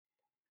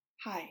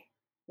Hi,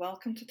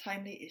 welcome to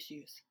Timely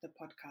Issues, the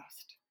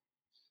podcast.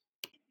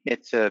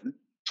 It's a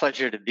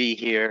pleasure to be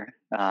here.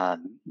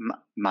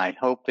 My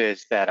hope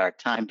is that our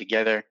time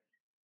together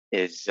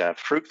is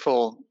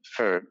fruitful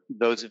for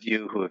those of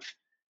you who have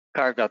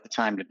carved out the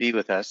time to be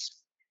with us.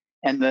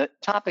 And the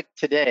topic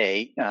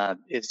today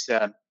is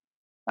a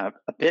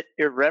bit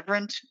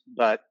irreverent,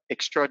 but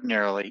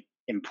extraordinarily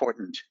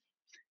important.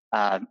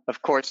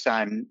 Of course,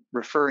 I'm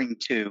referring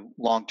to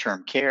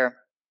long-term care,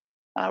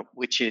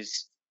 which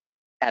is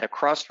at a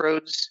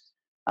crossroads,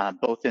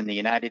 both in the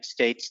United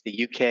States,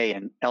 the UK,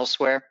 and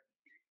elsewhere.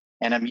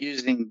 And I'm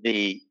using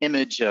the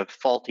image of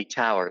Fawlty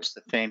Towers,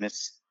 the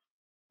famous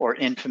or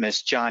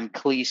infamous John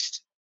Cleese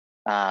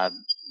uh,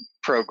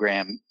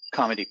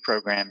 comedy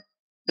program,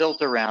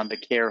 built around a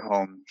care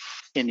home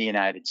in the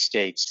United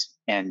States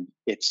and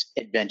its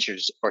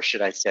adventures, or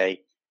should I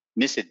say,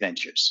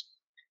 misadventures.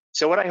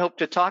 So, what I hope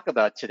to talk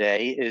about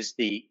today is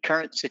the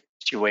current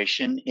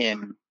situation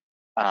in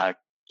uh,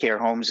 care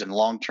homes and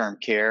long term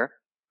care,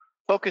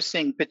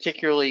 focusing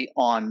particularly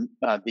on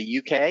the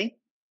UK.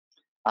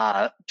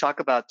 Talk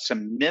about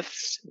some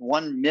myths,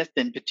 one myth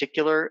in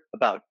particular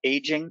about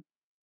aging.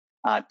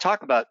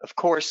 Talk about, of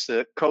course,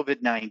 the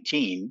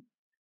COVID-19,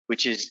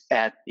 which is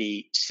at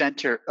the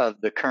center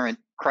of the current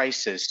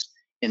crisis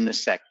in the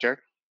sector.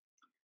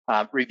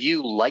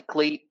 Review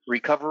likely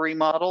recovery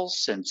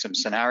models and some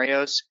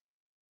scenarios.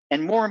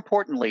 And more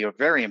importantly, or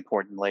very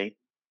importantly,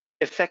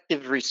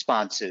 effective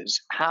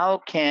responses. How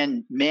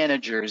can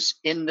managers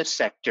in the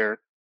sector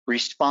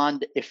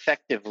respond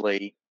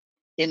effectively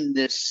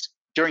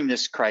during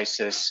this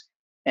crisis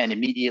and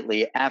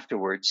immediately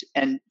afterwards,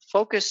 and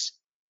focus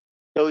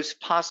those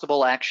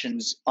possible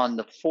actions on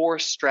the four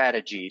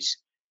strategies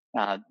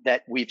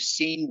that we've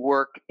seen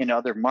work in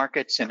other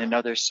markets and in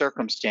other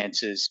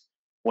circumstances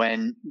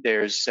when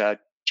there's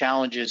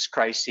challenges,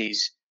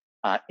 crises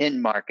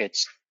in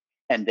markets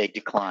and they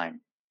decline.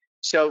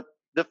 So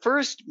the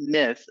first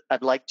myth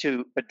I'd like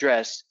to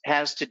address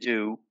has to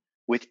do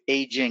with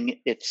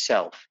aging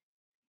itself.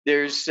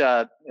 There's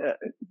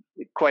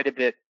quite a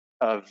bit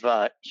of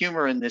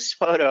humor in this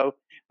photo,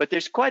 but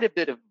there's quite a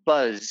bit of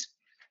buzz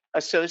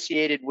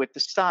associated with the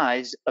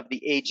size of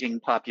the aging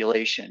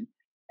population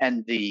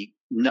and the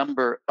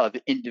number of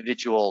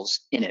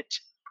individuals in it.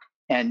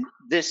 And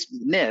this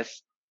myth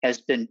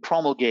has been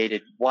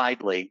promulgated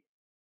widely.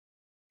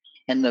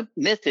 And the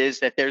myth is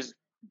that there's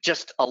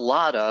just a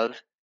lot of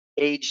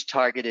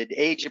age-targeted,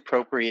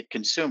 age-appropriate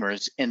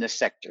consumers in the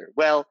sector.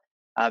 Well,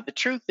 the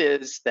truth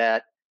is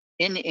that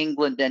in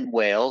England and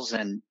Wales,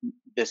 and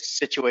this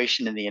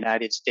situation in the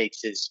United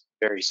States is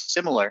very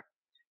similar,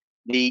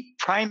 the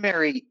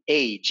primary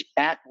age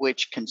at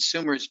which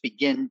consumers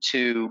begin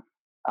to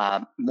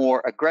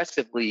more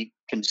aggressively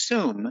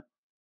consume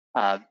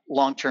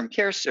long-term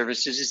care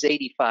services is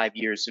 85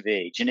 years of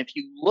age. And if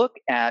you look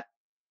at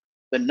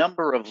the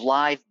number of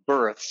live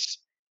births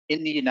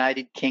in the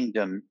United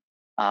Kingdom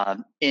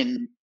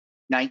in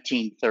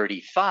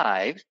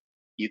 1935,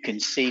 you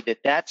can see that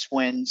that's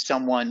when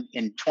someone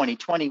in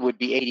 2020 would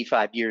be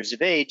 85 years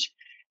of age.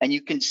 And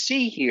you can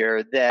see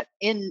here that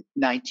in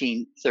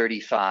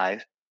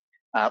 1935,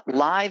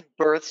 live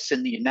births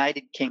in the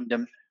United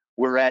Kingdom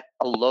were at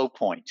a low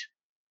point.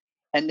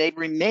 And they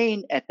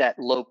remain at that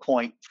low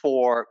point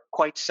for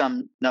quite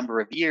some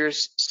number of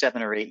years,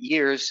 7 or 8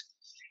 years,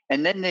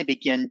 and then they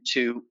begin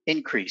to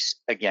increase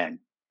again.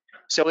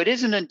 So it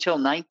isn't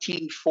until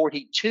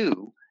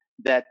 1942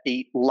 that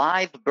the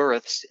live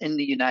births in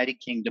the United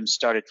Kingdom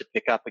started to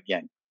pick up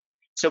again.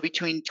 So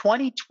between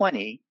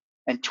 2020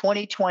 and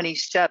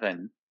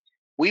 2027,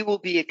 we will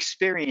be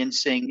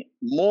experiencing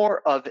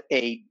more of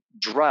a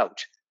drought,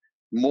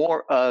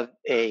 more of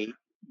a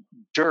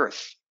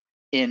dearth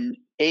in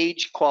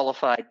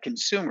age-qualified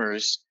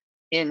consumers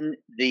in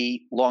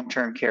the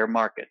long-term care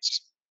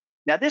markets.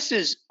 Now, this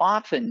is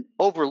often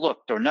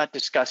overlooked or not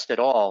discussed at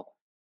all,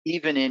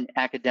 even in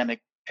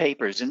academic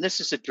papers, and this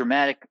is a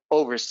dramatic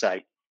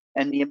oversight.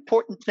 And the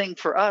important thing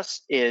for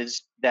us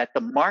is that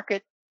the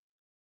market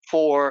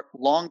for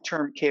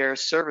long-term care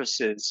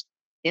services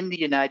in the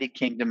United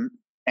Kingdom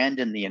and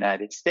in the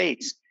United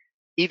States,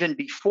 even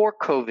before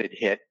COVID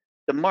hit,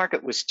 the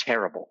market was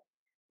terrible.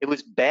 It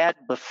was bad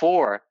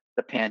before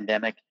the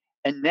pandemic,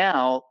 and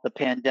now the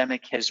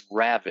pandemic has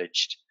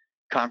ravaged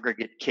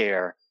congregate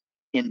care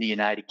in the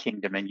United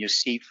Kingdom. And you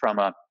see from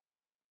a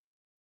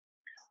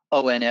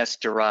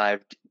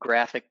ONS-derived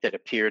graphic that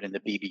appeared in the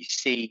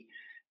BBC,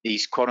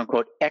 these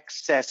quote-unquote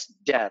excess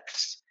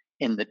deaths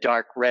in the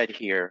dark red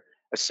here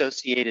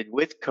associated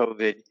with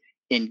COVID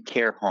in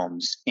care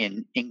homes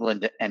in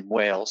England and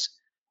Wales.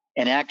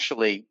 And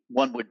actually,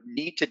 one would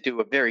need to do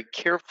a very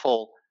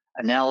careful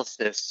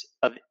analysis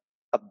of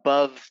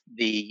above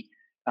the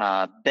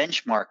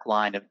benchmark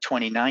line of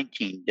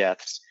 2019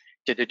 deaths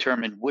to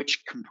determine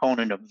which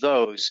component of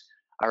those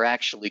are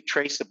actually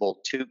traceable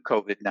to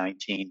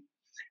COVID-19.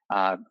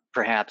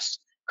 Perhaps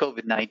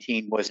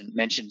COVID-19 wasn't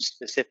mentioned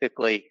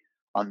specifically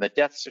on the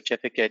death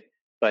certificate,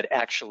 but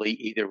actually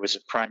either was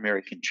a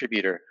primary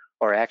contributor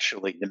or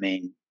actually the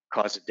main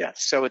cause of death.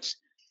 So it's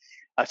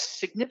a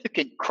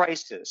significant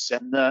crisis.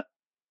 And the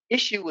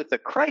issue with the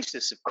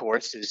crisis, of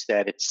course, is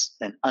that it's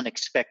an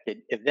unexpected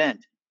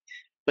event.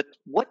 But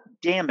what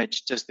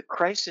damage does the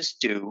crisis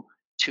do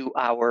to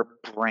our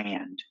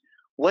brand?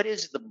 What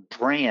is the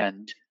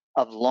brand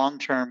of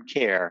long-term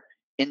care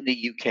in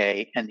the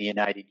UK and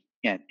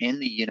in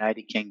the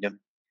United Kingdom,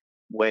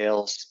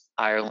 Wales,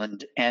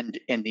 Ireland, and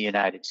in the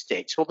United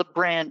States? Well, the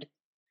brand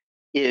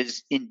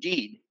is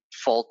indeed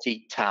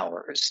Fawlty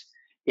Towers.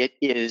 It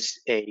is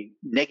a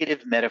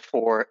negative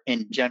metaphor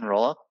in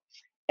general.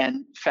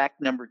 And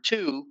fact number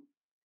two,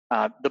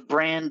 the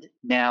brand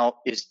now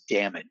is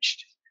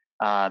damaged.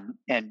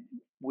 And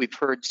we've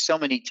heard so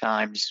many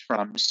times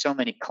from so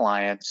many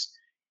clients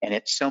and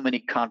at so many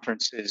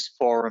conferences,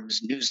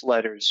 forums,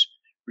 newsletters,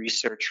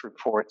 research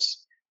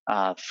reports,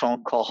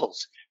 phone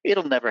calls.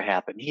 It'll never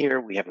happen here.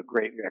 We have a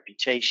great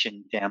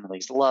reputation.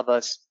 Families love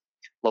us.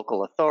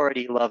 Local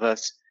authority love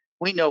us.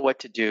 We know what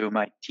to do.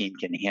 My team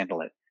can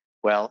handle it.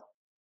 Well,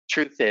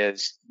 truth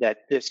is that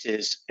this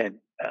is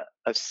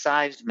a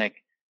seismic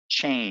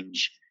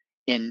change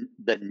in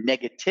the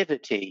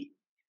negativity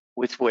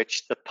with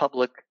which the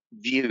public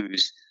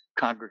views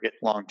congregate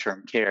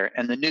long-term care.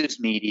 And the news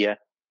media,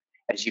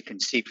 as you can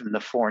see from the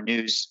 4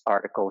 News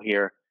article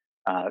here,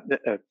 a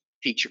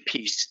feature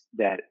piece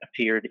that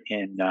appeared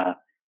in, I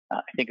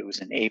think it was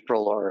in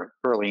April or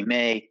early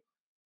May,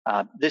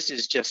 this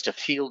is just a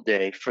field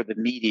day for the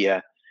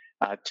media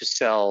to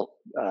sell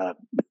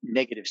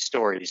negative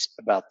stories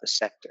about the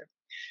sector.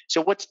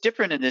 So what's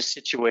different in this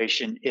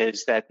situation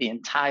is that the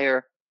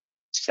entire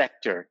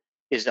sector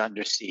is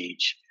under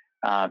siege.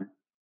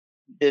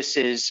 This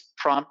is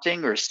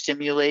prompting or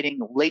stimulating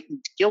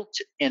latent guilt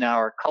in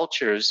our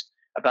cultures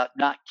about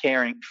not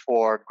caring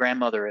for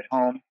grandmother at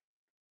home.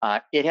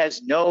 It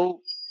has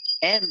no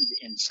end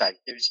in sight.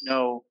 There's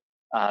no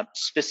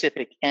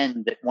specific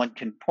end that one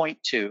can point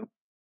to.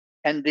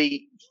 And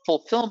the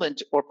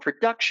fulfillment or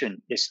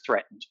production is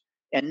threatened.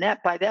 And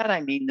by that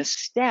I mean the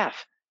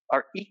staff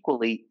are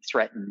equally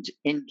threatened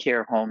in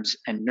care homes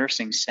and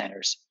nursing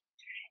centers.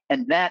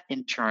 And that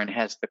in turn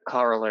has the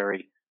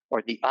corollary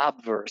or the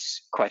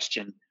obverse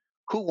question: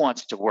 who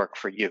wants to work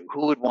for you?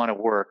 Who would want to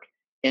work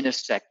in a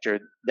sector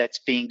that's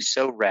being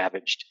so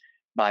ravaged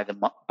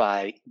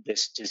by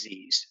this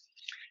disease?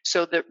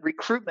 So the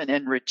recruitment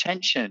and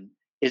retention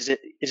is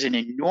an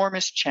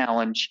enormous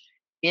challenge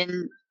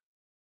in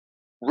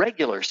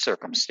regular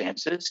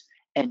circumstances,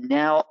 and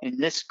now in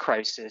this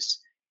crisis,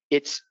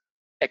 it's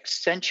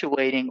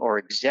accentuating or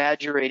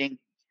exaggerating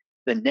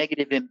the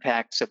negative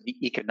impacts of the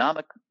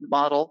economic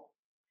model.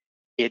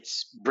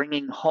 It's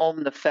bringing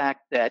home the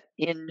fact that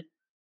in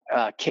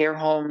care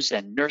homes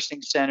and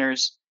nursing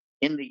centers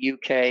in the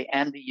UK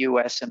and the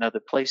US and other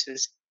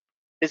places,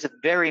 there's a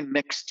very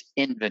mixed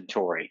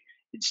inventory.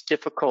 It's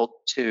difficult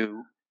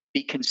to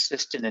be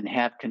consistent and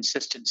have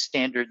consistent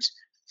standards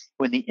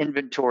when the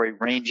inventory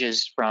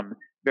ranges from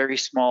very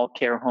small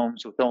care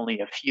homes with only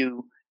a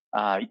few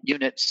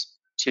units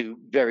to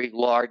very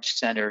large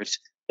centers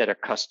that are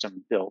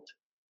custom built.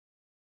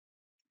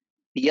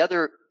 The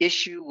other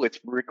issue with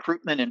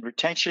recruitment and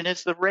retention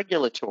is the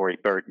regulatory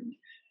burden.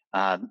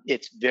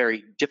 It's a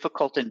very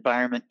difficult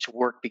environment to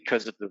work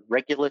because of the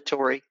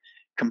regulatory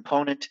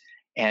component.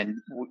 And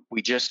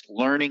we just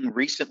learning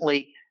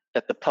recently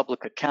that the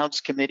Public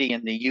Accounts Committee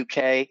in the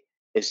UK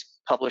is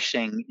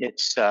publishing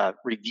its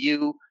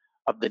review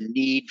of the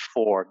need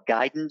for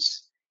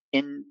guidance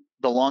in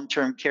the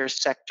long-term care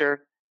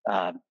sector.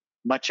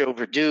 Much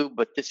overdue,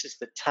 but this is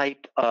the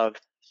type of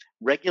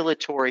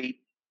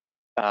regulatory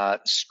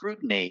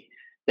scrutiny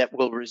that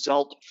will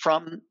result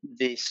from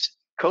this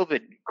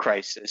COVID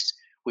crisis,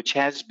 which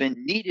has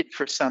been needed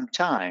for some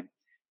time,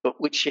 but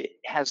which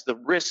has the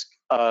risk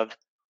of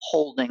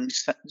holding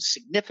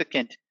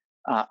significant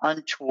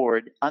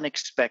untoward,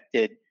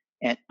 unexpected,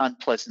 and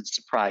unpleasant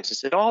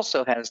surprises. It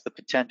also has the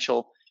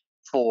potential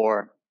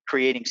for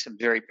creating some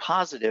very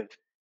positive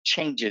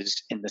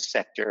changes in the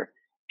sector,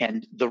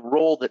 and the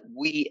role that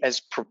we as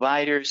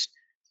providers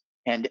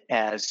and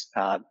as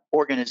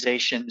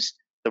organizations,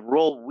 the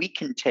role we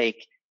can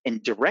take in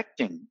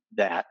directing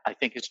that, I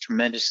think, is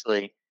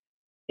tremendously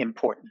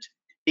important.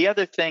 The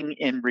other thing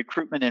in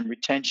recruitment and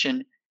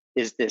retention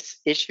is this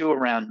issue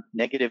around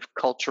negative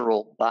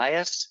cultural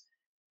bias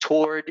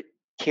toward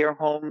care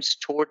homes,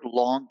 toward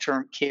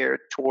long-term care,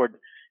 toward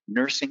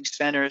nursing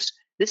centers.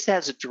 This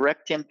has a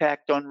direct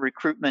impact on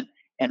recruitment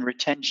and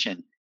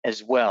retention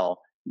as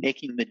well,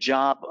 making the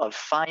job of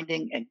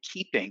finding and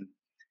keeping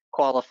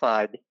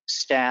qualified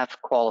staff,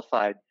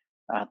 qualified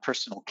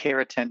personal care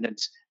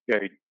attendants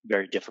very,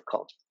 very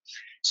difficult.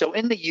 So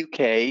in the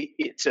UK,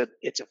 it's a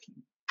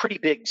pretty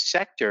big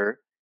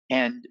sector,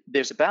 and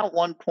there's about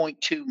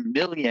 1.2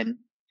 million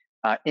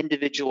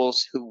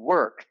individuals who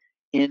work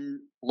in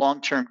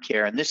long-term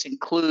care, and this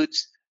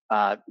includes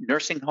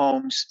nursing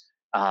homes,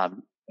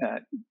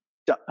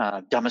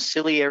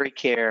 domiciliary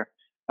care,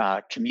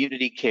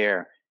 community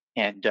care,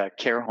 and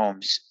care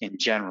homes in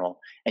general.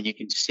 And you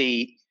can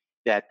see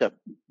that the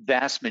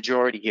vast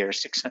majority here,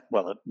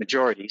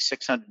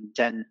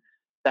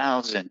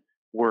 610,000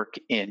 work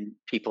in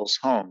people's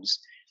homes.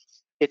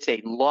 It's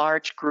a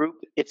large group,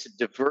 it's a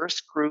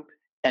diverse group,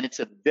 and it's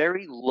a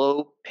very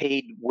low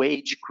paid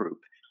wage group.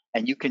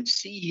 And you can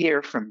see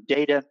here from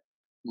data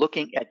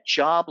looking at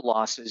job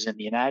losses in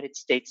the United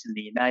States and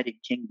the United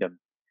Kingdom,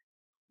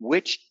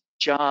 which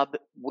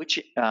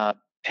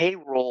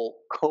payroll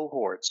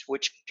cohorts,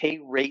 which pay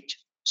rate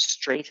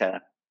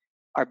strata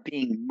are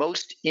being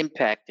most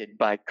impacted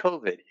by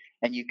COVID.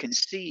 And you can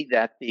see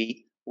that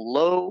the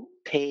low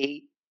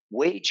pay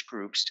wage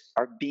groups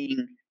are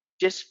being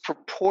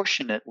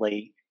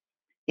disproportionately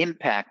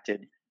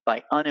impacted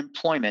by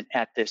unemployment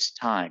at this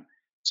time.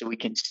 So we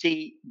can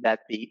see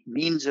that the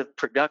means of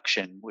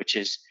production, which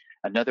is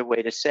another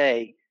way to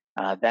say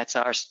that's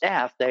our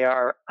staff, they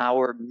are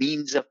our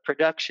means of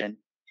production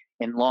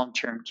in long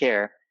term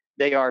care,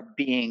 they are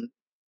being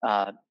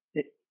uh,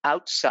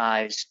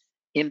 outsized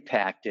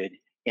impacted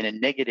in a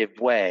negative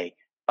way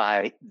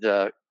by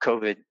the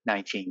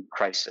COVID-19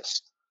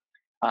 crisis.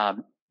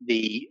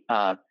 The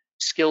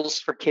Skills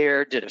for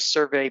Care did a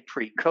survey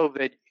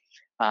pre-COVID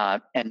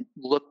and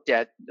looked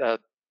at the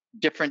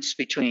difference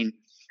between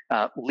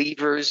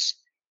leavers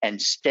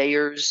and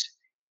stayers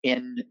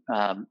in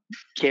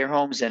care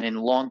homes and in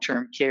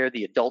long-term care,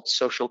 the adult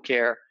social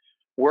care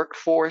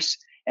workforce.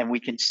 And we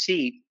can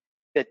see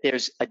that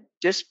there's a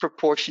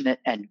disproportionate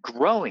and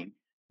growing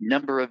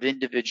number of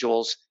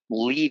individuals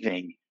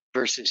leaving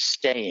versus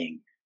staying.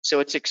 So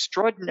it's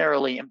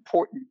extraordinarily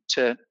important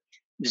to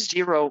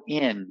zero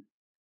in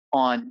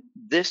on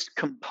this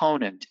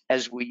component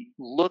as we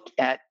look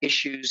at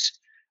issues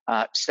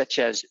such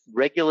as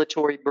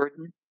regulatory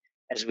burden,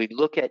 as we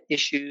look at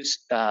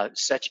issues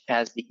such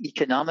as the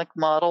economic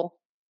model,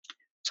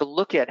 to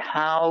look at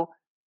how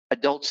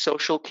adult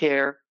social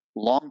care,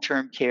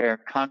 long-term care,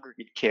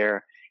 congregate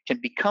care can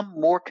become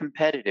more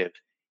competitive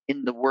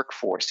in the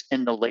workforce,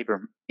 in the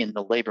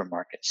labor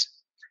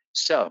markets.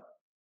 So,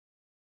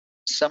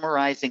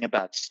 summarizing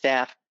about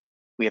staff,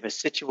 we have a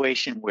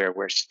situation where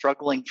we're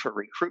struggling for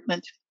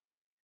recruitment.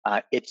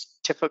 It's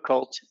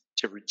difficult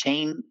to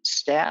retain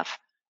staff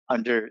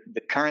under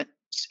the current,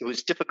 it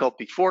was difficult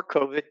before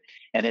COVID,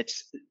 and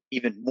it's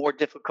even more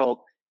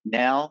difficult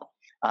now.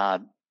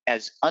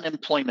 As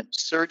unemployment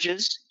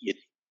surges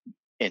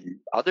in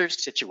other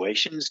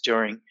situations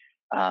during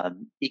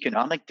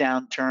economic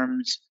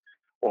downturns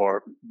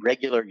or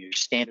your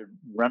standard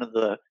run of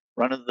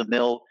the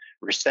mill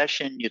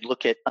recession, you'd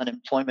look at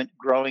unemployment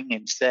growing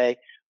and say,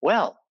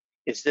 well,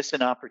 is this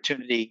an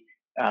opportunity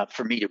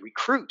for me to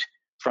recruit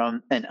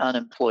from an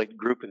unemployed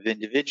group of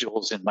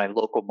individuals in my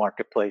local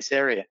marketplace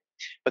area?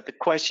 But the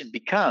question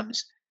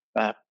becomes,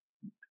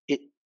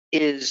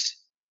 is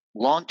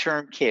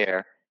long-term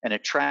care an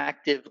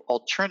attractive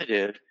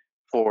alternative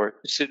for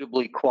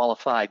suitably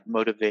qualified,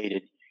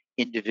 motivated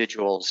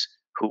individuals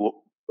who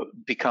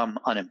become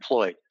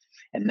unemployed?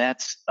 And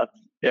that's a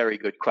very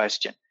good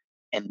question.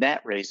 And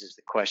that raises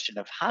the question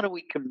of how do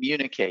we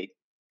communicate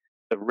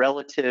the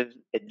relative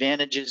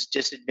advantages,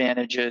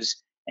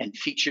 disadvantages, and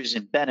features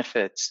and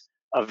benefits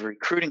of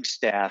recruiting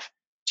staff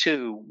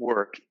to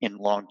work in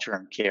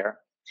long-term care.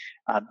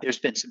 There's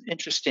been some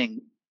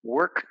interesting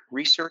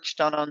research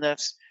done on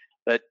this,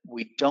 but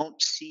we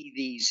don't see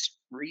these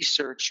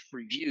research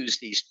reviews,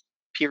 these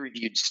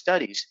peer-reviewed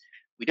studies,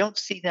 we don't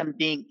see them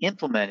being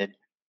implemented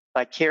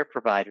by care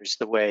providers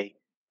the way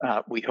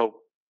we hope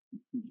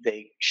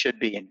they should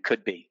be and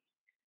could be.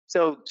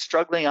 So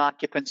struggling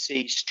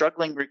occupancy,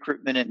 struggling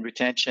recruitment and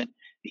retention.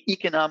 The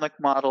economic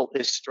model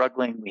is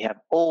struggling. We have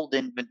old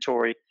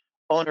inventory,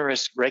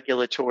 onerous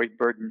regulatory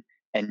burden,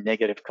 and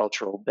negative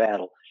cultural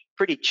battle.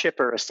 Pretty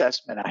chipper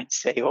assessment, I'd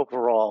say.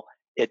 Overall,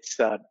 it's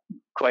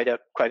quite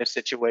a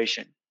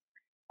situation.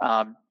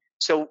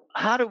 So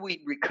how do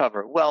we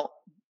recover? Well,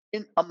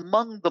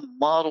 among the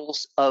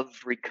models of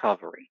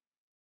recovery,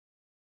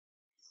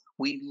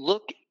 we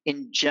look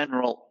in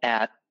general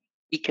at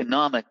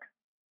economic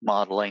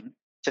modeling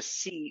to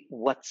see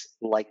what's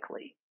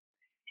likely.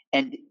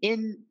 And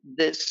in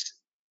this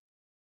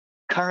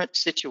current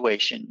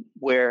situation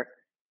where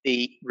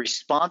the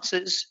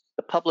responses,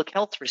 the public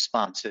health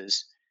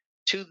responses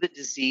to the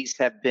disease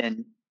have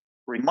been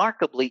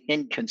remarkably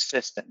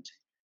inconsistent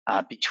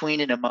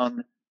between and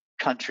among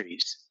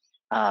countries,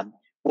 and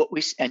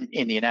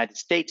in the United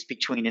States,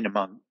 between and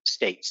among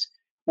states.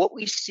 What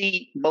we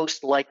see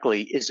most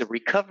likely is a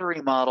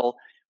recovery model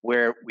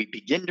where we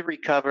begin to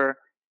recover,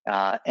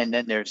 and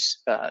then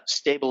there's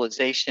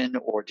stabilization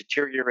or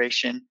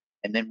deterioration,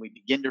 and then we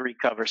begin to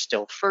recover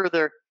still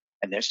further,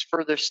 and there's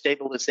further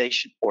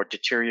stabilization or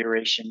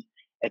deterioration,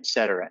 et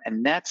cetera.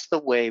 And that's the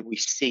way we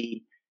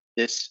see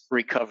this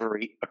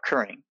recovery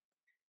occurring.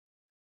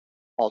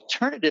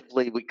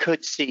 Alternatively, we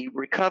could see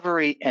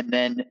recovery and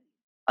then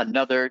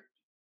another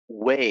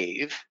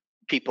wave.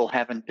 People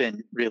haven't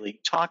been really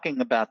talking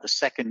about the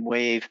second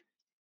wave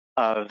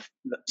of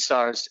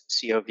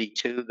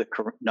SARS-CoV-2, the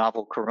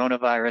novel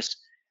coronavirus,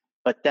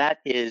 but that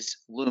is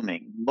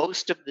looming.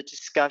 Most of the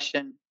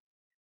discussion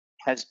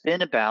has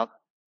been about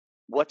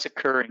what's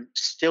occurring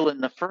still in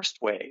the first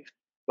wave,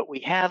 but we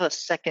have a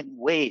second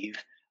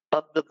wave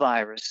of the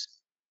virus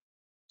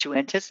to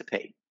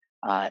anticipate.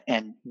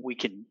 And we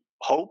can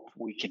hope,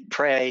 we can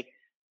pray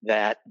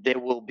that there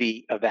will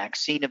be a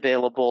vaccine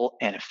available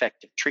and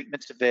effective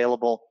treatments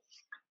available.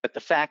 But the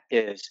fact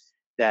is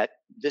that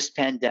this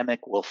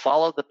pandemic will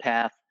follow the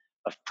path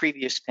of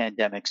previous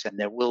pandemics, and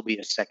there will be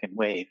a second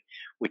wave,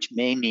 which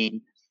may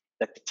mean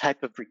that the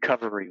type of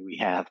recovery we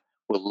have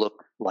will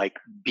look like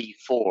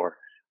B4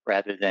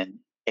 rather than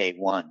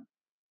A1.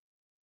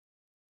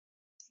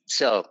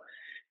 So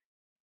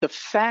the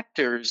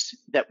factors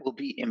that will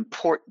be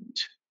important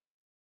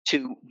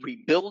to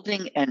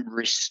rebuilding and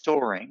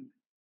restoring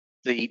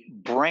the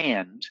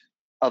brand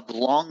of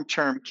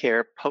long-term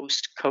care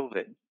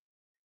post-COVID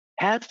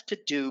have to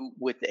do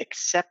with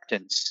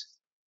acceptance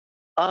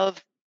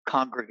of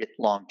congregate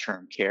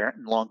long-term care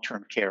and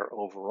long-term care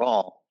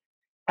overall,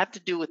 have to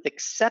do with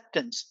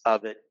acceptance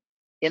of it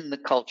in the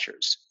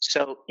cultures.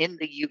 So in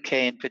the UK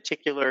in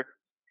particular,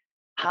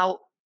 how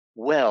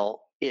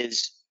well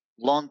is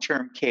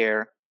long-term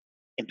care,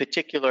 in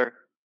particular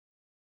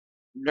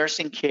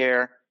nursing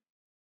care,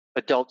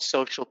 adult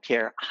social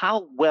care,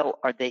 how well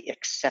are they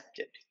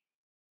accepted?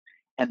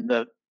 And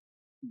the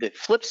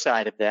flip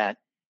side of that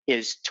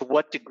is to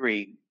what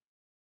degree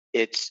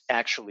it's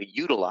actually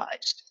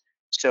utilized.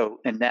 So,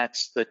 and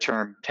that's the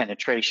term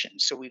penetration.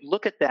 So we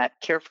look at that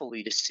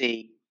carefully to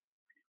see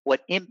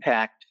what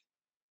impact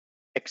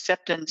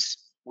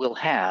acceptance will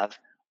have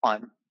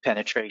on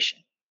penetration.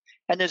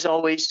 And there's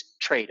always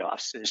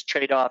trade-offs. There's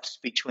trade-offs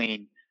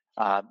between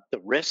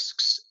the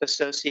risks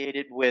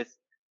associated with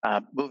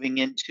moving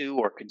into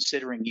or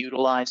considering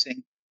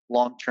utilizing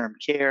long-term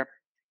care.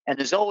 And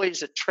there's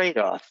always a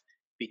trade-off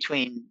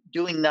between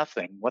doing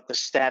nothing, what the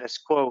status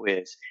quo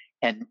is,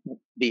 and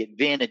the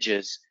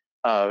advantages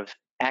of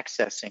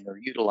accessing or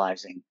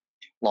utilizing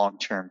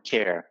long-term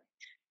care.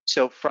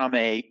 So from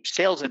a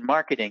sales and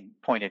marketing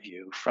point of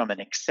view, from an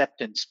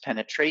acceptance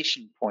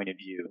penetration point of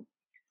view,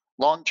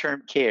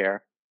 long-term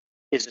care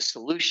is a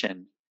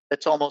solution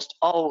that's almost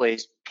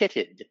always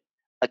pitted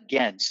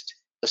against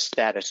the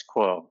status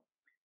quo.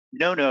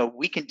 No,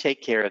 we can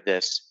take care of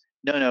this.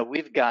 No,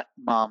 we've got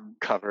mom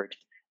covered.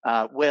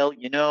 Well,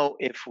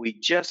 if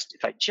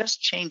I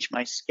just change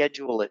my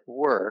schedule at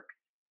work,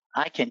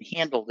 I can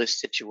handle this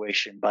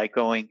situation by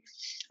going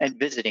and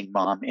visiting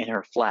mom in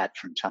her flat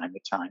from time to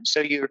time.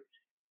 So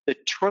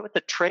what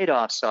the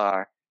trade-offs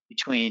are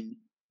between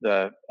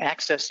the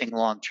accessing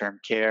long-term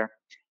care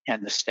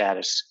and the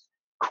status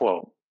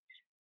quo.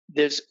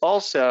 There's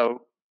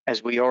also,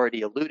 as we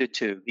already alluded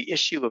to, the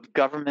issue of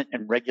government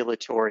and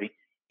regulatory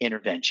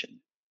intervention.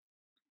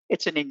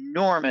 It's an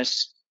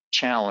enormous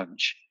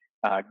challenge.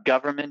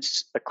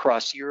 Governments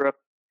across Europe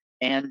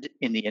and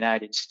in the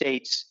United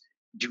States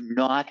do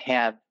not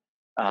have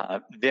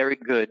very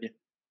good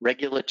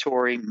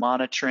regulatory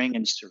monitoring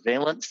and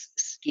surveillance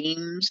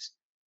schemes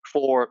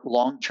for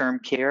long-term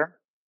care.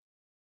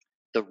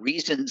 The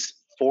reasons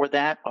for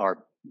that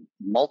are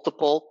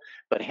multiple,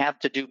 but have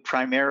to do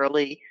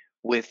primarily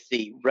with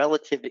the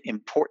relative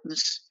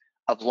importance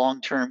of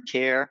long-term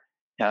care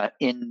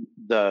in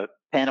the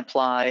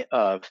panoply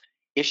of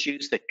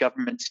issues that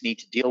governments need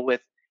to deal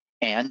with.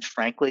 And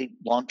frankly,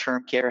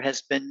 long-term care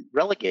has been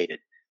relegated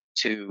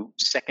to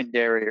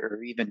secondary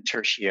or even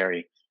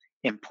tertiary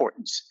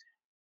importance.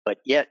 But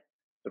yet,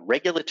 the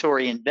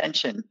regulatory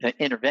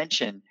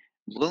intervention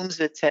looms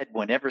its head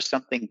whenever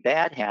something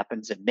bad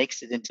happens and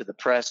makes it into the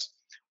press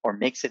or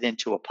makes it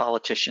into a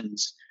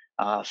politician's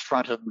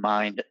front of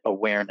mind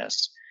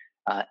awareness.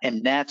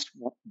 And that's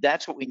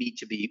what we need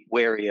to be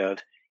wary of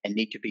and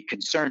need to be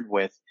concerned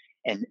with.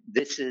 And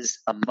this is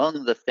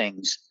among the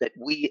things that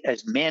we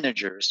as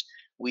managers,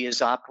 we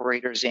as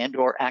operators and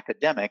or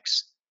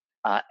academics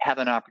have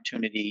an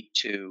opportunity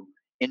to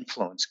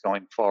influence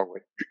going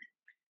forward.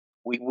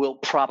 We will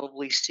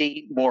probably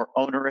see more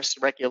onerous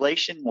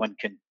regulation. One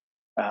can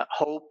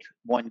hope,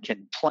 one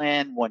can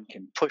plan, one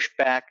can push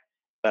back,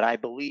 but I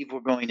believe we're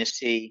going to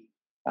see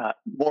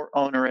more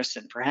onerous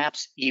and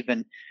perhaps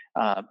even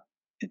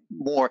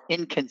more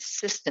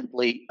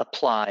inconsistently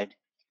applied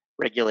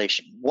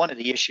regulation. One of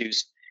the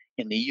issues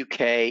in the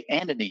UK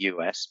and in the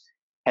US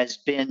has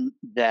been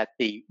that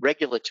the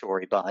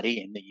regulatory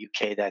body in the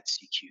UK, that's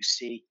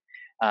CQC,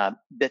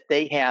 that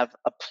they have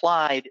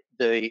applied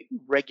the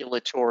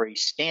regulatory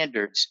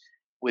standards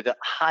with a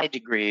high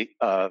degree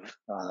of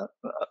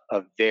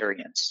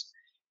variance.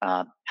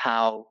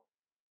 How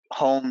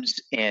homes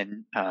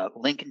in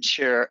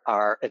Lincolnshire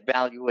are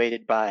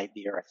evaluated by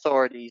their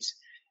authorities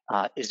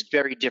is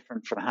very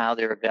different from how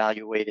they're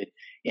evaluated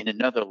in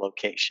another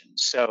location.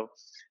 So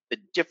the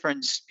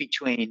difference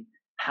between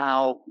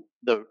how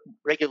the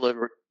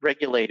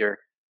regulator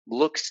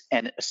looks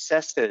and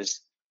assesses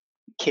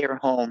care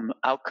home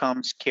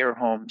outcomes, care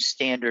home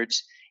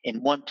standards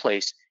in one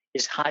place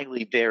is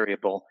highly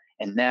variable,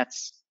 and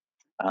that's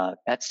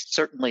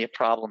certainly a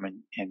problem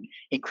and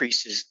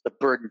increases the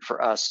burden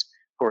for us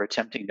who are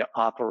attempting to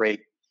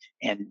operate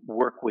and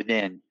work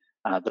within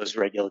those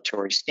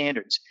regulatory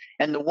standards.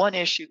 And the one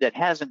issue that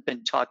hasn't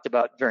been talked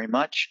about very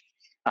much,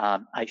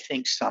 I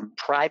think some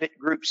private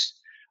groups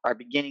are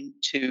beginning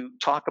to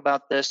talk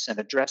about this and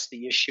address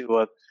the issue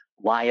of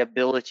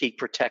liability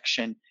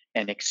protection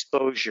and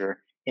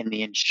exposure in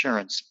the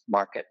insurance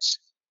markets.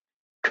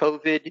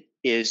 COVID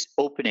is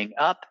opening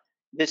up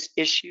this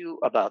issue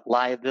about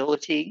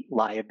liability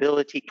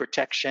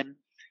protection,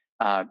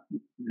 uh,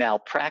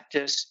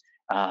 malpractice,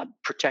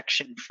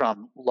 protection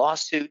from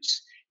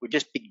lawsuits. We're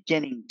just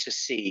beginning to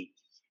see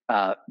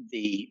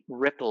the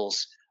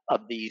ripples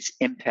of these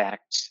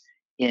impacts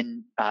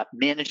in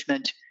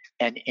management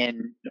and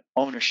in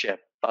ownership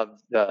of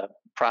the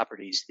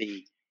properties,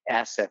 the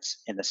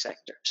assets in the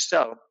sector.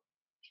 So,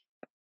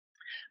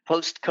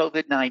 post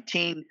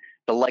COVID-19,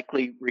 the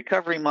likely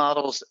recovery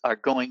models are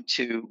going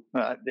to,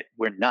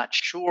 we're not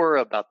sure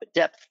about the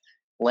depth,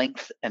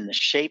 length, and the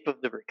shape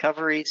of the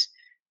recoveries.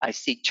 I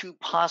see two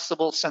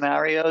possible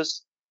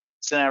scenarios.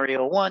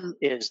 Scenario one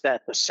is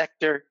that the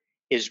sector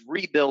is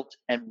rebuilt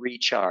and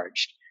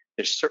recharged.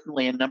 There's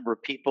certainly a number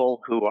of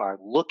people who are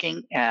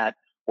looking at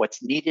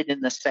what's needed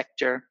in the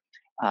sector.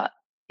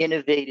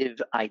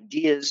 Innovative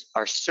ideas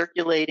are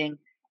circulating,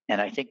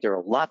 and I think there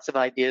are lots of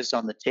ideas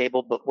on the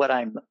table, but what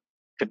I'm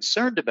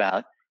concerned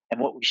about and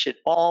what we should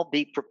all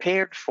be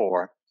prepared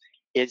for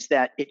is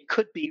that it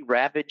could be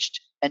ravaged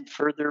and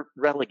further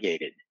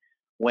relegated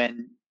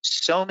when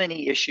so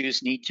many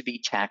issues need to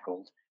be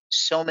tackled,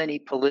 so many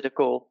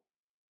political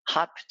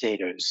hot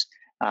potatoes,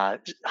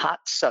 hot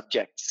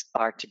subjects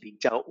are to be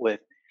dealt with.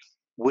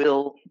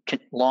 Will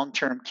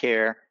long-term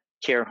care,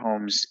 care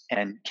homes,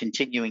 and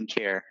continuing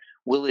care,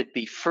 will it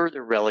be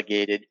further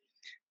relegated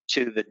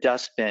to the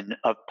dustbin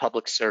of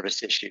public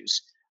service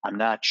issues? I'm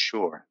not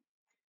sure.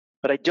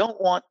 But I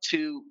don't want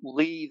to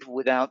leave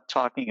without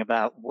talking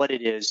about what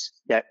it is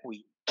that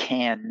we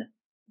can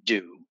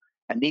do.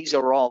 And these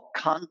are all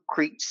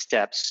concrete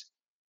steps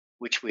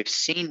which we've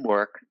seen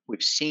work.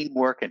 We've seen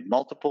work in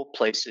multiple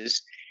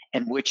places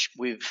and which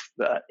we've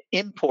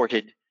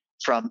imported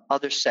from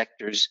other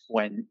sectors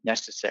when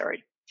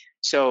necessary.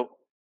 So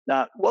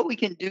what we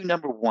can do,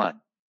 number one,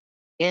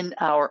 in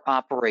our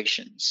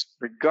operations,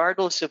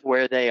 regardless of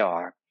where they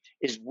are,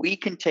 is we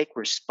can take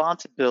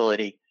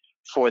responsibility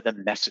for the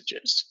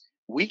messages.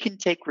 We can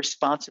take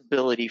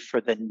responsibility for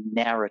the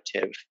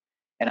narrative.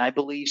 And I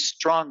believe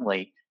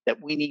strongly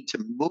that we need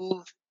to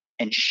move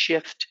and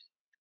shift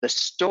the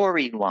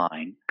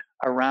storyline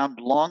around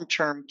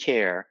long-term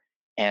care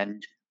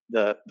and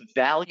the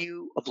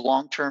value of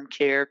long-term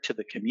care to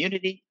the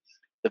community,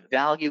 the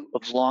value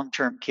of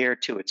long-term care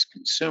to its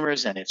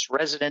consumers and its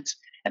residents,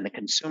 and the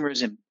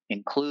consumers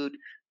include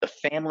the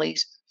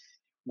families.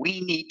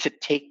 We need to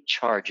take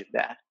charge of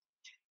that.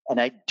 And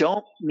I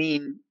don't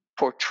mean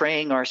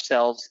portraying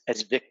ourselves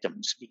as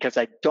victims, because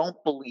I don't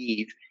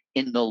believe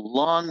in the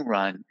long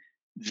run,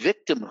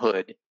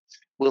 victimhood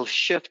will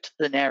shift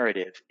the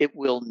narrative. It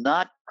will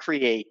not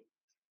create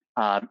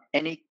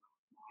any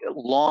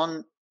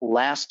long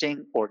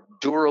lasting or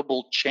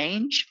durable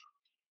change.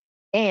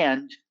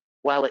 And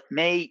while it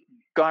may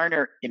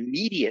garner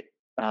immediate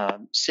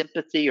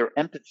sympathy or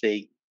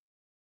empathy,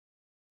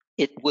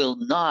 it will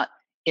not,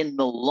 in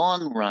the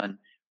long run,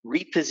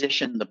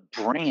 reposition the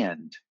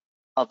brand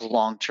of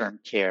long-term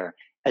care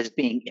as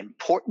being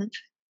important,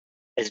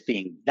 as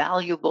being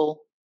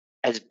valuable,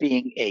 as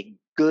being a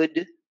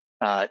good,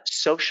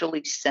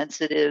 socially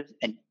sensitive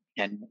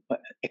and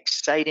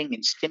exciting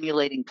and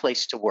stimulating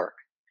place to work.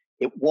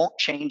 It won't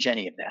change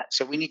any of that.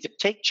 So we need to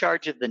take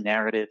charge of the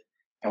narrative,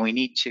 and we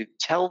need to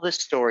tell the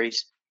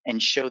stories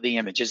and show the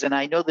images. And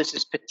I know this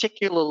is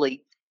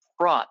particularly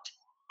fraught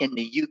in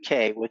the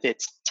UK with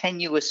its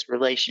tenuous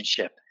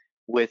relationship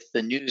with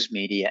the news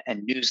media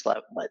and news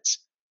outlets.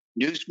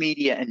 News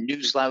media and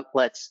news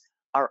outlets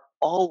are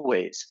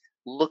always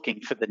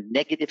looking for the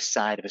negative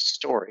side of a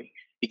story,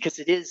 because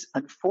it is,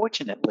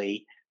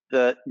 unfortunately,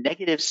 the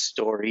negative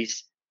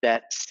stories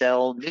that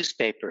sell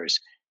newspapers,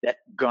 that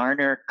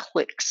garner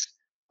clicks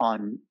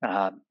on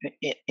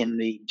in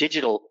the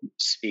digital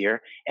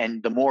sphere,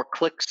 and the more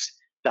clicks,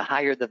 the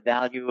higher the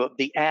value of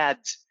the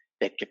ads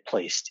that get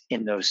placed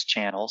in those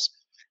channels.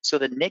 So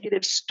the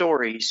negative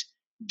stories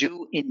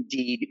do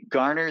indeed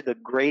garner the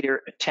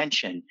greater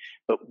attention,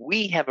 but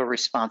we have a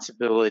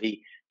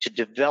responsibility to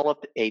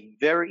develop a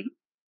very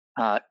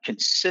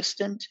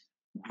consistent,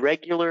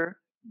 regular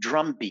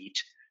drumbeat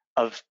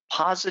of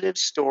positive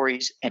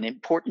stories and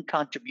important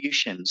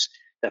contributions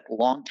that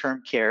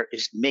long-term care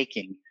is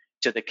making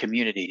to the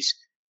communities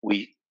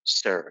we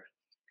serve.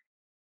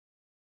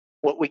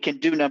 What we can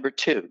do, number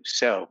two,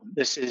 so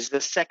this is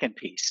the second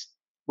piece.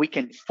 We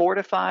can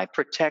fortify,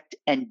 protect,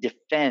 and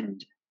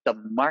defend the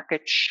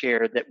market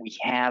share that we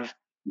have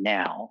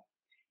now.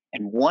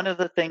 And one of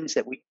the things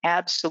that we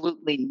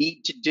absolutely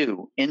need to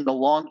do in the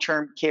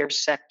long-term care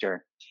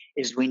sector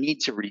is we need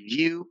to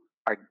review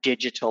our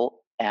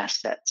digital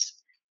assets.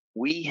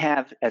 We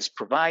have, as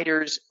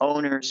providers,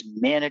 owners,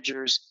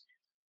 managers,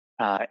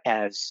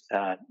 as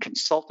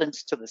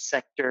consultants to the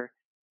sector,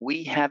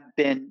 we have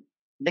been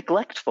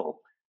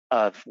neglectful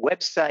of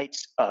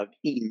websites, of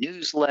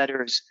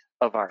e-newsletters,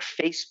 of our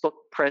Facebook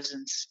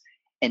presence,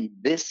 and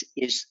this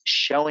is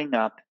showing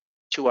up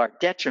to our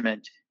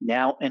detriment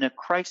now in a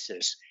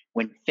crisis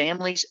when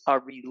families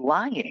are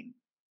relying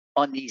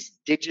on these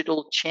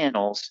digital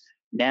channels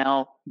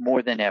now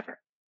more than ever.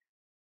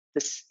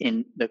 This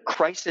in the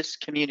crisis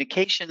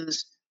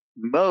communications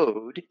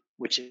mode,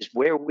 which is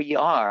where we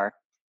are,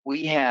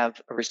 we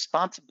have a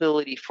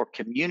responsibility for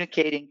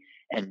communicating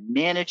and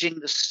managing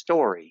the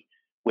story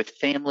with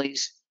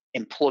families,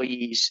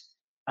 employees,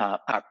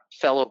 our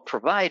fellow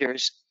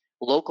providers,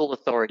 local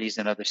authorities,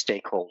 and other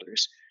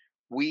stakeholders.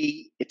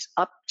 It's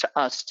up to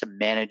us to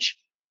manage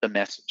the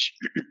message.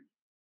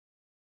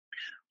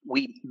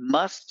 We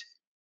must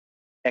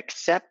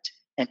accept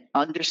and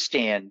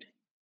understand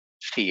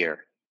fear.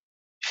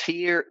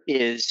 Fear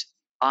is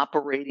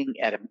operating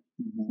at a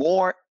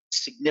more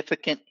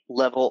significant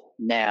level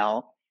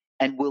now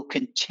and will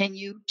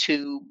continue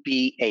to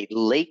be a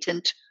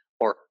latent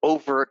or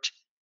overt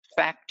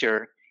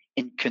factor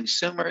in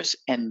consumers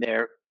and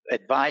their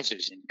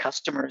advisors, in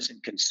customers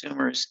and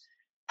consumers'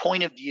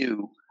 point of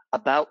view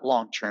about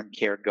long-term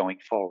care going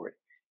forward.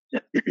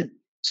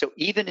 So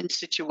even in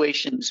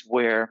situations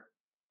where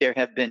there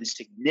have been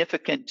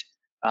significant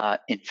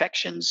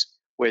infections,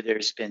 where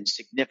there's been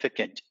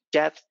significant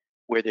death,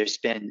 where there's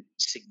been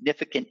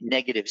significant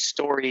negative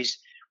stories,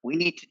 we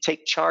need to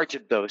take charge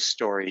of those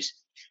stories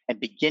and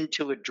begin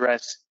to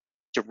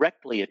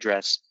directly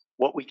address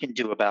what we can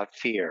do about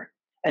fear.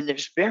 And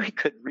there's very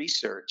good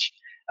research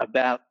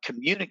about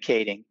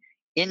communicating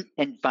in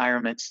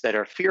environments that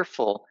are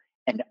fearful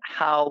and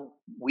how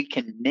we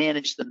can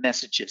manage the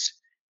messages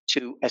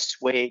to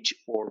assuage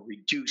or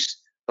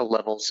reduce the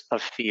levels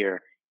of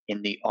fear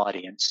in the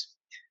audience.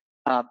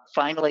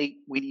 Finally,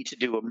 we need to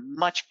do a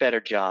much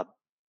better job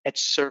at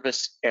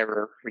service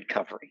error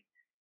recovery.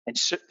 And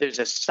so there's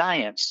a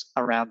science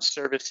around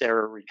service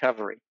error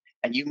recovery.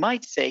 And you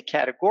might say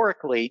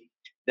categorically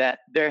that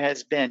there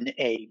has been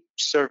a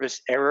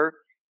service error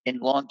in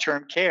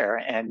long-term care,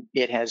 and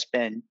it has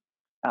been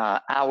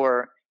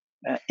our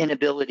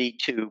inability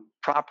to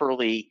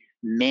properly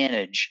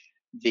manage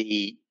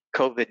the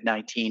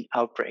COVID-19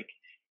 outbreak.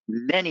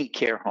 Many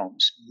care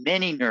homes,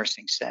 many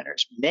nursing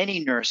centers,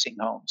 many nursing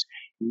homes,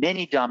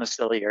 many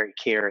domiciliary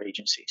care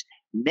agencies,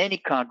 many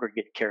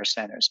congregate care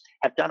centers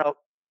have done a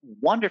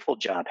wonderful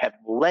job, have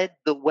led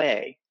the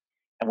way,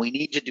 and we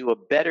need to do a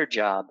better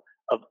job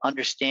of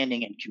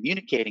understanding and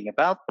communicating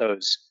about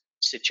those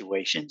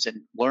situations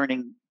and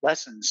learning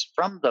lessons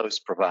from those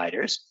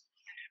providers.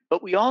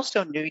 But we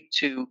also need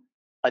to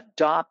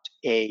adopt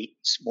a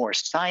more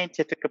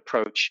scientific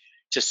approach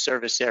to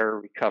service error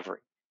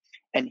recovery.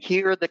 And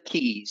here are the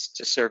keys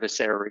to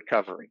service error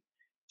recovery.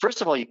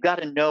 First of all, you've got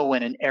to know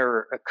when an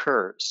error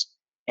occurs.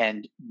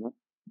 And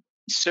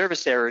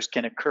service errors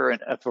can occur in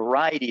a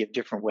variety of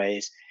different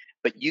ways,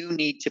 but you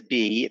need to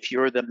be, if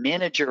you're the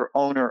manager,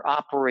 owner,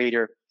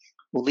 operator,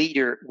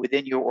 leader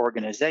within your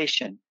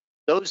organization,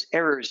 those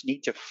errors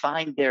need to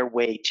find their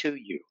way to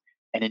you.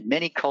 And in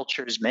many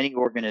cultures, many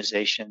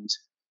organizations,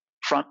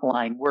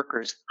 frontline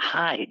workers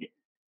hide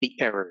the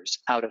errors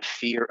out of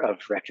fear of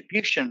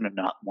retribution and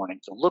not wanting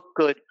to look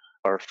good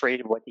or afraid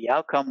of what the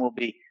outcome will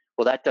be.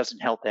 Well, that doesn't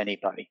help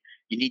anybody.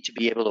 You need to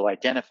be able to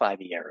identify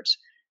the errors.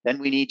 Then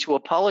we need to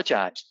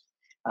apologize.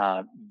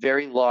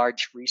 Very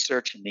large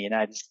research in the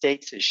United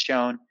States has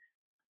shown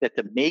that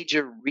the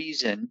major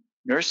reason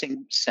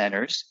nursing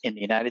centers in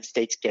the United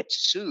States get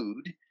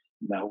sued,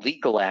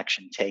 legal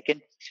action taken,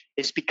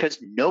 is because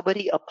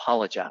nobody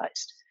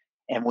apologized.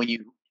 And when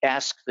you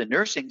ask the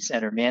nursing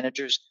center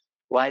managers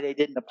why they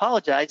didn't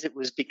apologize, it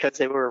was because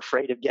they were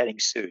afraid of getting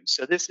sued.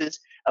 So this is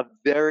a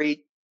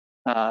very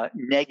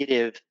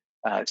negative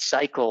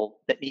cycle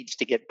that needs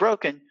to get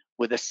broken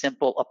with a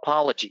simple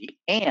apology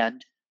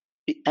and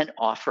an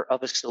offer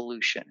of a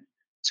solution.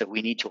 So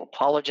we need to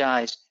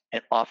apologize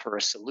and offer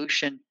a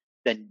solution,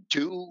 then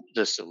do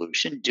the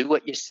solution, do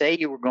what you say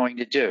you were going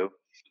to do,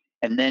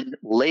 and then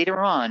later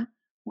on,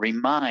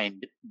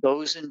 remind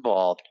those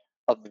involved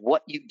of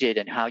what you did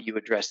and how you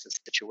addressed the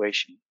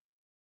situation.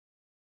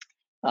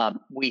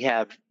 We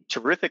have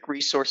terrific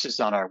resources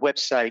on our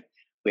website.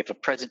 We have a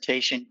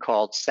presentation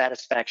called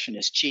Satisfaction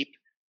is Cheap,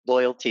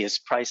 Loyalty is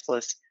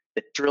Priceless,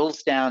 that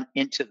drills down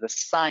into the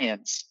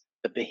science,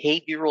 the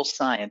behavioral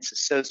science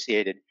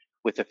associated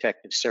with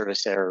effective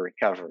service error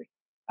recovery.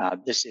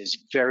 This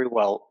is very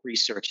well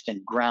researched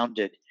and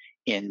grounded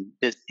in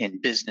the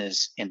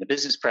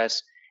business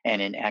press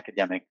and in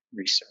academic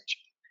research.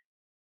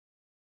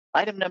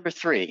 Item number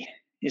 3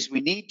 is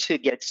we need to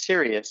get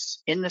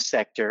serious in the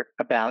sector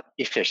about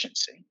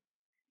efficiency.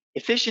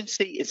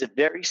 Efficiency is a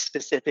very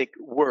specific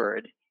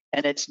word,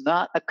 and it's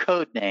not a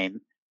code name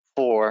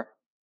for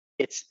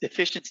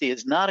efficiency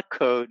is not a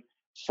code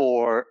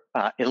for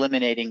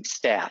eliminating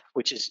staff,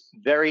 which is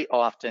very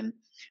often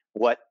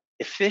what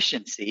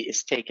efficiency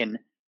is taken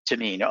to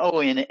mean.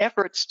 Oh, in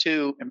efforts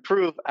to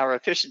improve our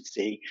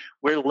efficiency,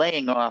 we're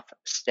laying off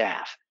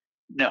staff.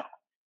 No,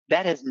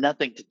 that has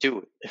nothing to do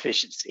with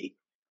efficiency.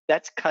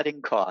 That's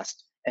cutting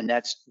costs and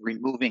that's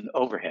removing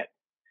overhead.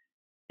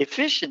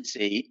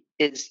 Efficiency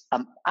is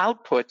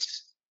outputs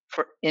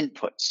for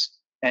inputs,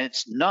 and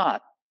it's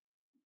not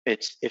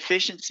It's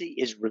efficiency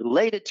is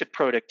related to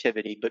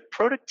productivity, but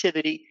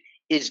productivity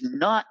is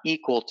not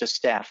equal to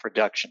staff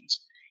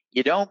reductions.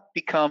 You don't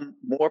become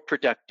more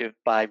productive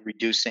by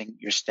reducing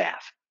your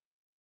staff.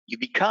 You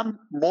become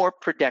more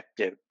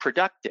productive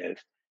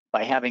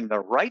by having the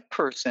right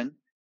person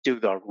do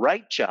the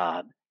right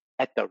job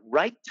at the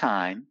right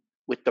time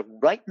with the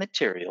right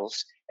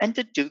materials and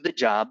to do the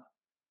job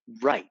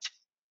right.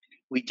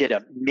 We did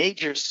a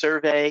major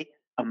survey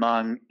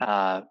among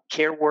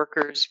care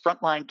workers,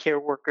 frontline care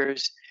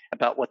workers,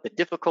 about what the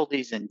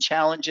difficulties and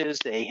challenges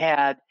they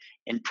had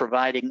in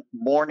providing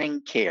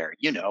morning care.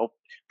 You know,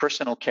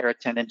 personal care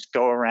attendants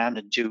go around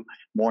and do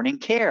morning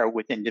care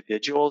with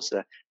individuals,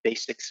 the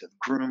basics of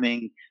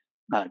grooming,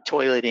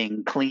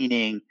 toileting,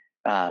 cleaning,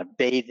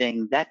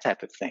 bathing, that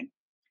type of thing.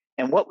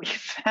 And what we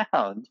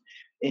found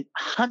in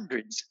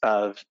hundreds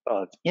of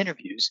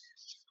interviews,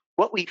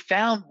 what we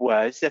found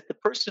was that the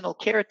personal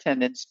care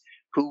attendants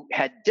who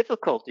had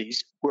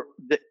difficulties were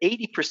the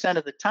 80%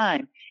 of the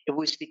time, it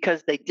was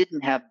because they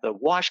didn't have the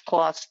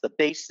washcloths, the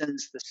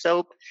basins, the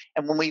soap.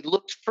 And when we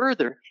looked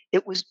further,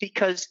 it was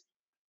because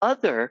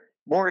other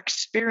more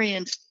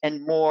experienced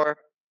and more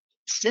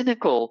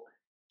cynical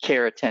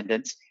care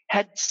attendants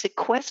had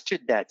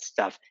sequestered that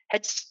stuff,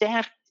 had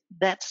staffed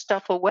that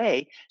stuff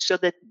away so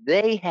that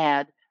they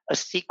had a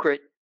secret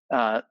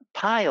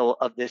pile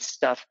of this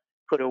stuff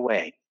put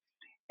away.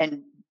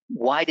 And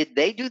why did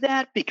they do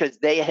that? Because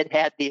they had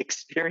had the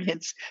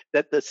experience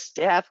that the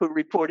staff who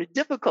reported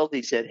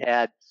difficulties had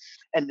had.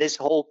 And this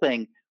whole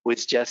thing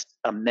was just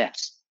a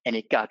mess. And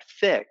it got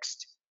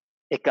fixed.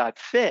 It got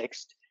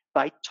fixed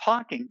by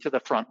talking to the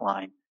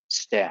frontline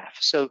staff.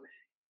 So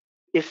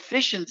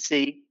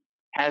efficiency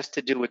has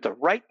to do with the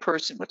right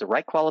person with the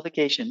right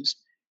qualifications,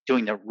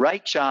 doing the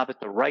right job at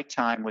the right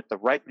time with the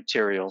right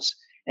materials,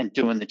 and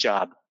doing the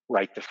job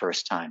right the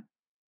first time.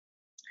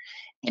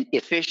 And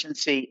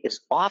efficiency is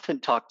often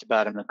talked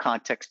about in the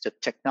context of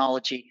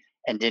technology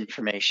and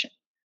information.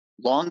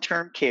 Long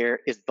term care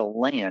is the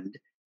land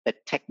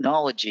that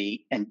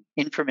technology and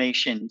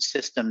information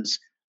systems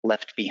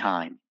left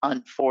behind,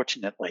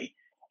 unfortunately.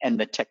 And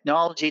the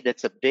technology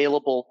that's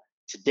available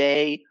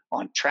today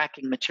on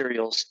tracking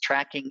materials,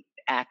 tracking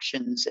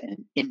actions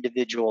and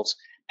individuals,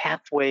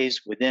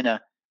 pathways within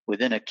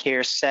a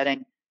care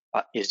setting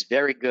is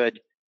very good,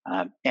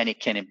 and it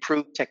can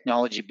improve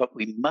technology, but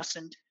we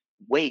mustn't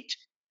wait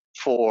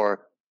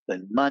for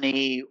the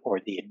money or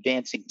the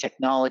advancing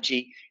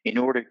technology in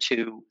order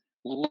to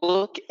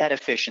look at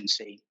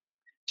efficiency,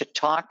 to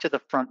talk to the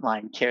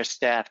frontline care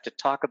staff, to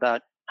talk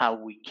about how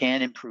we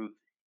can improve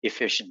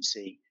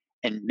efficiency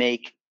and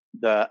make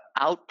the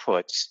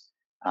outputs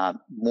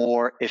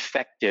more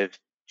effective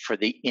for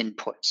the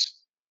inputs.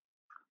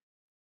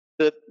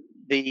 The,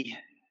 the,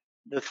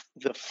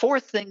 the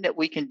fourth thing that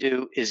we can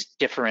do is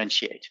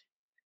differentiate.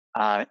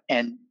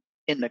 And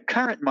in the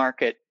current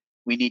market,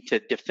 we need to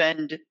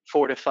defend,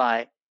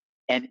 fortify,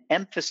 and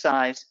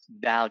emphasize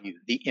value,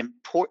 the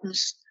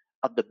importance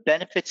of the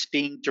benefits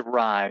being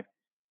derived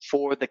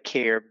for the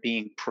care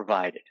being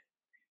provided.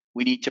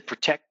 We need to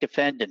protect,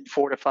 defend, and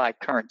fortify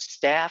current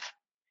staff.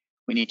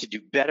 We need to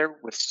do better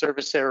with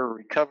service error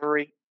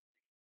recovery.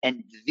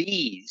 And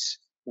these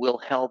will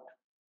help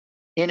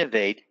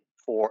innovate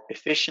for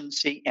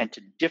efficiency and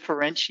to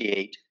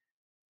differentiate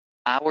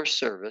our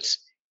service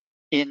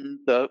in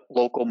the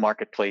local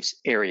marketplace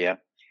area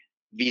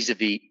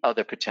vis-a-vis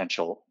other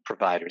potential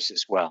providers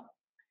as well.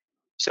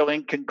 So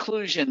in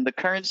conclusion, the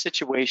current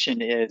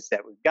situation is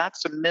that we've got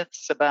some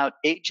myths about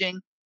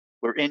aging.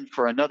 We're in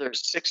for another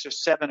 6 or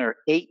 7 or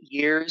 8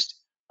 years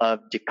of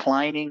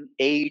declining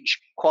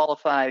age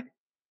qualified,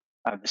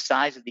 the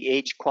size of the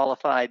age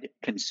qualified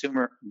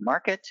consumer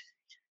market.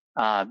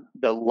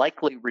 The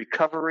likely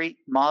recovery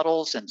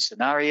models and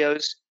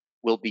scenarios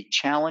will be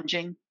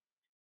challenging.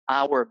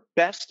 Our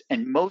best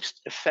and most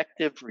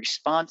effective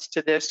response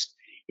to this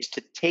is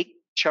to take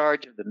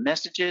charge of the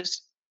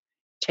messages,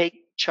 take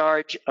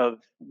charge of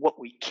what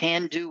we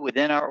can do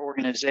within our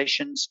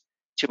organizations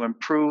to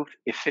improve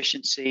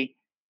efficiency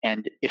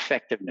and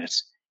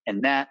effectiveness.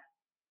 And that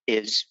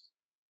is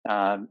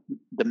the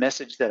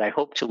message that I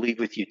hope to leave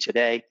with you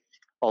today.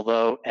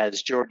 Although,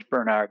 as George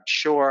Bernard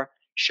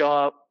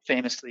Shaw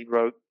famously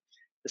wrote,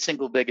 the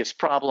single biggest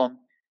problem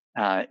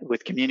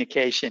with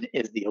communication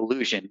is the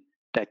illusion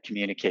that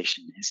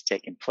communication has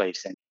taken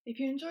place. And if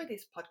you enjoy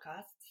these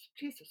podcasts,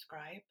 please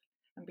subscribe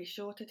and be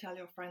sure to tell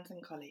your friends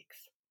and colleagues.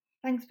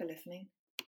 Thanks for listening.